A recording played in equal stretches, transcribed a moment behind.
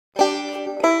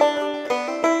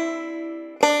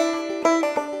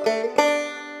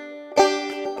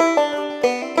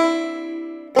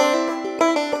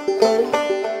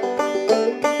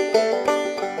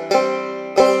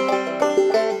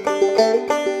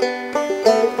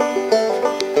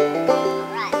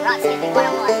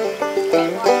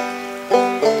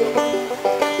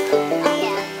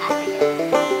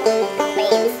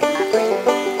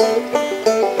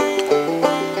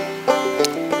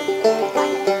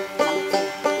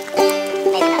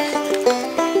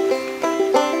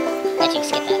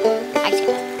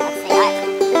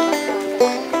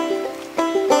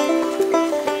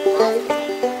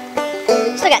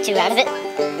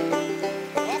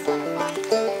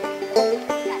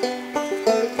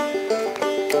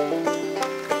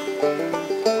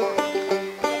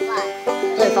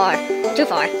Too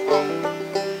far. Do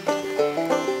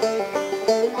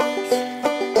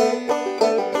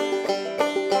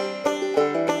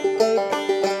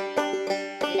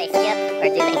they skip or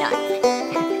do they not?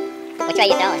 Which way are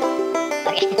you going?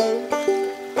 Okay.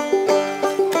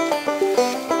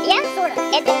 Yeah, sort of.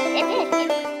 It did.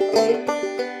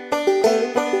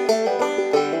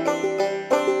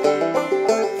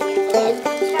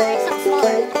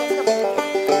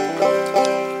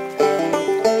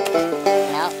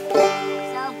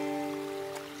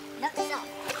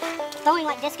 Throwing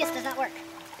like discus does not work.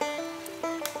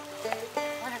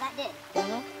 Wonder that did.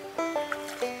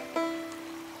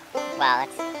 Wow,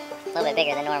 that's a little bit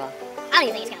bigger than normal. I don't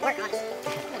even think it's gonna work, honestly.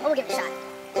 But we'll give it a shot.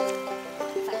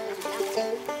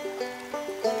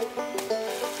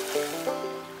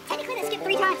 Technically, that skipped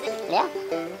 3 times, didn't it? Yeah.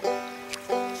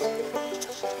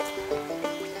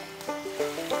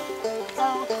 So,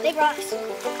 big rocks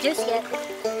do skip.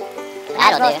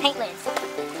 That'll as well do. as paint lids.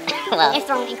 Well. If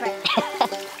thrown incorrectly.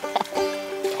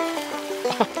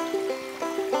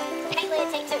 Paint lid,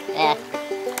 take 2. Yeah.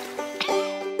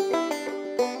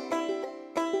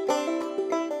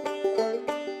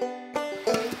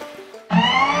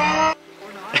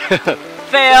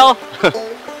 Fail!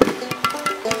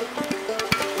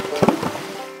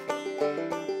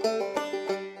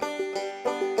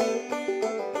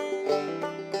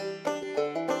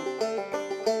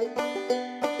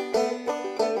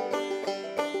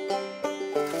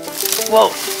 Whoa!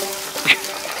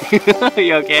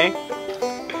 You okay?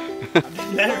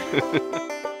 Better.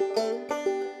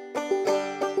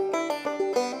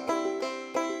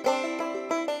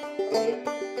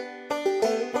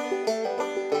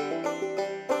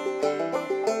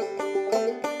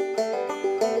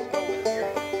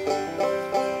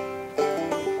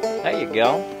 There you go.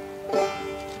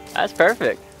 That's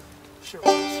perfect. Sure.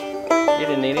 You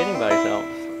didn't need anybody's help.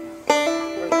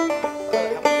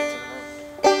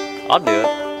 I'll do it.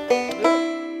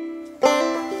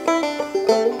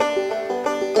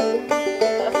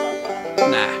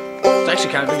 Nah, it's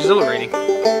actually kind of exhilarating.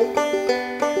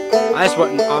 I just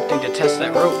wasn't opting to test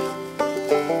that rope.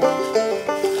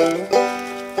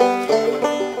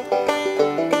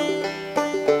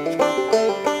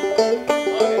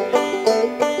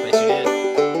 Bet you did.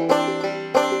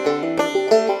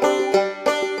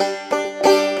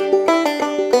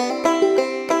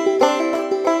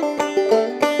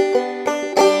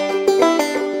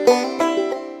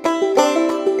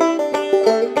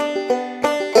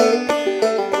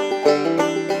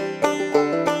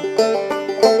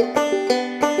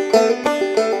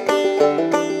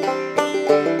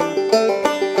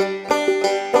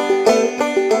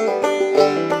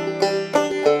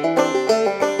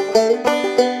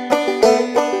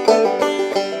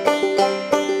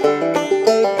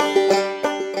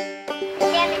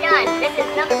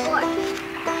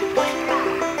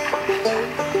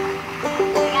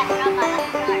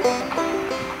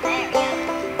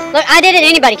 Look, I did it.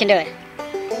 Anybody can do it.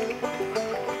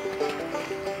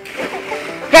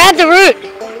 Grab the root.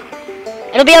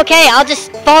 It'll be okay. I'll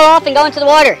just fall off and go into the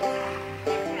water.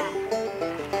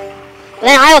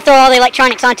 Then I'll throw all the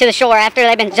electronics onto the shore after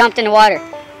they've been jumped in the water.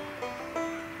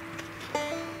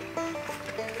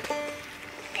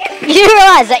 You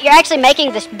realize that you're actually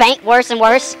making this bank worse and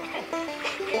worse?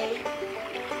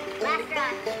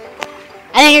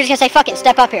 I think you're just gonna say, fuck it,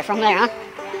 step up here from there, huh?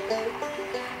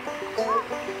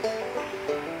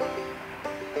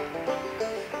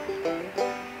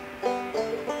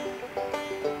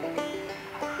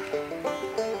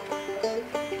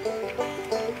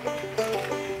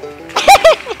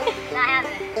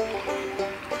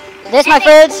 This, my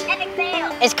foods,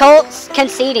 is Colt's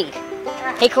conceding.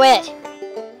 He quit.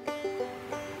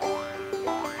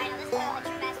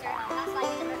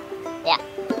 Yeah.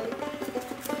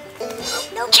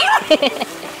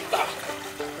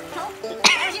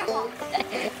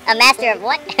 A master of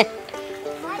what?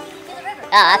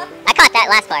 Oh, I caught that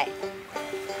last part.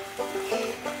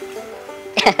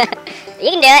 You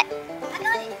can do it.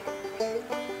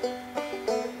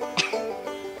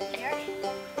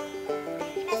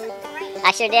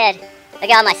 I sure did. Look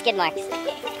at all my skid marks.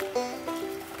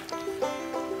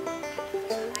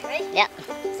 Yep.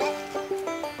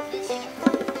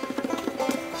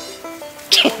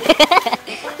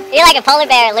 You're like a polar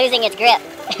bear losing its grip,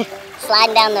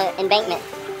 sliding down the embankment.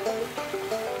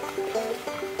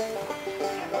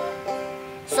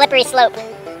 Slippery slope.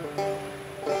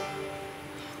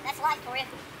 That's life for you.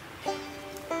 You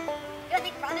don't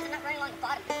think the problem is I'm not running along the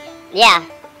bottom? Yeah.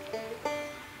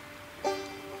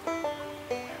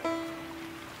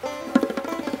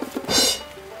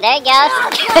 There you go.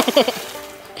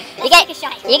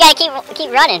 You gotta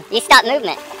keep running. You stop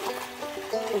movement.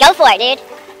 Go for it, dude.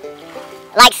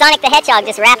 Like Sonic the Hedgehog,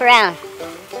 just wrap around.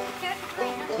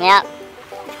 Yep.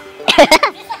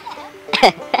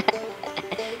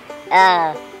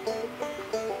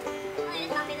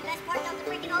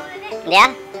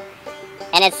 Yeah.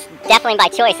 And it's definitely by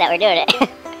choice that we're doing it.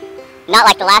 Not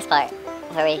like the last part,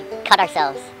 where we cut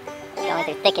ourselves going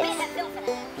through thickets.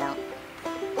 No.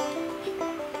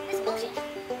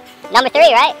 Number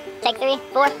 3, right? Take 3,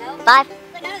 4, 5.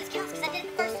 But none of this counts because I did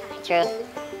it the first time. True. I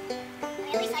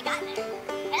mean, at least I got there.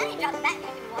 And I didn't drop the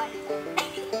backpack in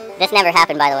water. This never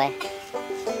happened, by the way.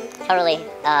 Totally,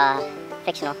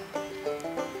 fictional.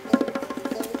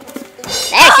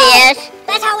 There she is!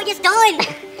 That's how it gets done.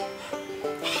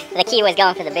 The key was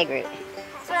going for the big root.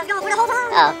 That's what I was going for the whole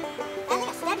time. Oh.